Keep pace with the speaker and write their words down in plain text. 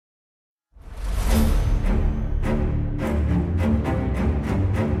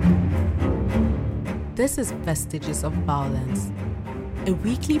This is Vestiges of Violence, a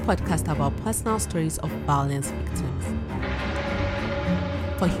weekly podcast about personal stories of violence victims.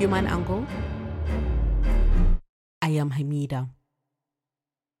 For Human Angle, I am Hamida.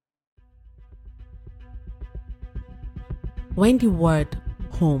 When the word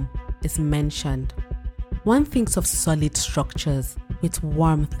home is mentioned, one thinks of solid structures with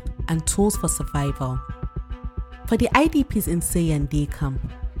warmth and tools for survival. For the IDPs in Sayande camp,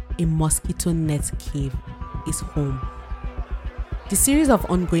 a mosquito net cave is home. The series of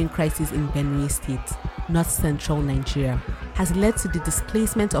ongoing crises in Benue State, north central Nigeria, has led to the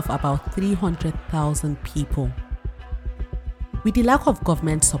displacement of about 300,000 people. With the lack of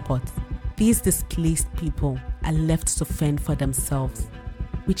government support, these displaced people are left to fend for themselves,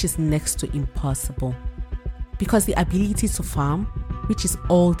 which is next to impossible, because the ability to farm, which is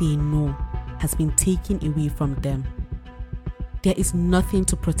all they know, has been taken away from them. There is nothing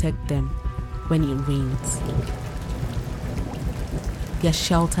to protect them when it rains. Their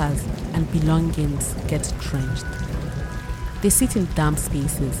shelters and belongings get drenched. They sit in damp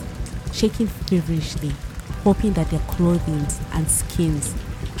spaces, shaking feverishly, hoping that their clothing and skins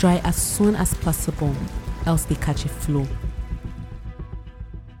dry as soon as possible, else they catch a flu.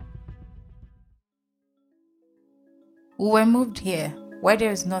 We were moved here where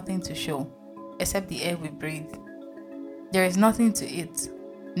there is nothing to show except the air we breathe. There is nothing to eat,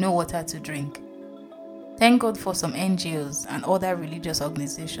 no water to drink. Thank God for some NGOs and other religious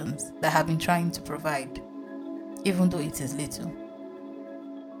organizations that have been trying to provide, even though it is little.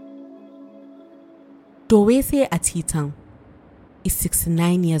 Dowese Atitan is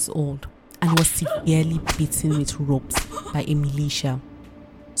 69 years old and was severely beaten with ropes by a militia,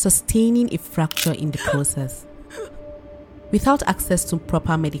 sustaining a fracture in the process. Without access to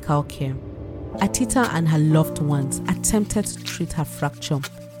proper medical care, Atita and her loved ones attempted to treat her fracture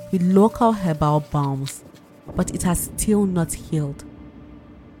with local herbal balms, but it has still not healed.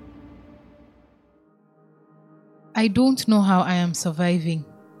 I don't know how I am surviving.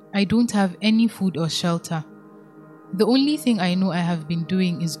 I don't have any food or shelter. The only thing I know I have been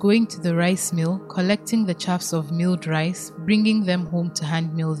doing is going to the rice mill, collecting the chaffs of milled rice, bringing them home to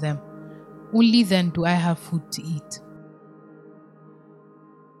hand mill them. Only then do I have food to eat.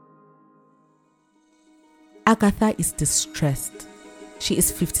 Agatha is distressed. She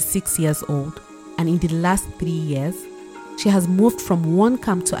is 56 years old, and in the last 3 years, she has moved from one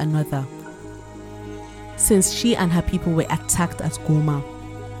camp to another since she and her people were attacked at Goma.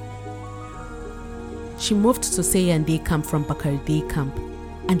 She moved to Sayande camp from Bakarde camp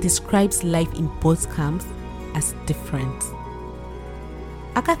and describes life in both camps as different.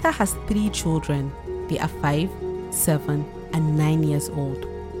 Agatha has 3 children. They are 5, 7, and 9 years old.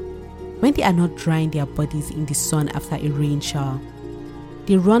 When they are not drying their bodies in the sun after a rain shower,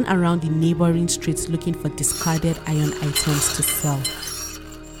 they run around the neighboring streets looking for discarded iron items to sell.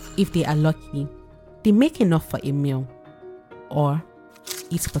 If they are lucky, they make enough for a meal or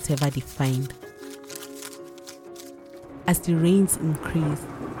eat whatever they find. As the rains increase,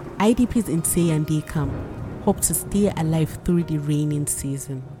 IDPs in Sayande camp hope to stay alive through the raining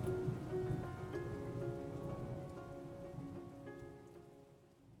season.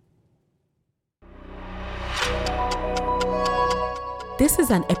 This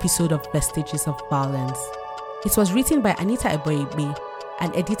is an episode of Vestiges of Violence. It was written by Anita Eboigbe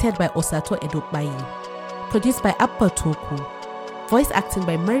and edited by Osato Edokbayi. Produced by Abba Toku. Voice acting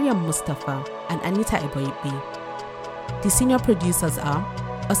by Mariam Mustafa and Anita Eboigbe. The senior producers are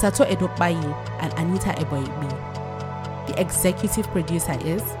Osato Edokbayi and Anita Eboigbe. The executive producer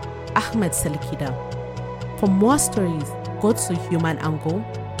is Ahmed Selikida. For more stories, go to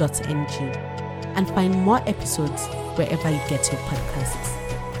humanangle.ng and find more episodes wherever you get your podcasts.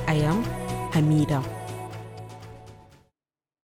 I am Hamida.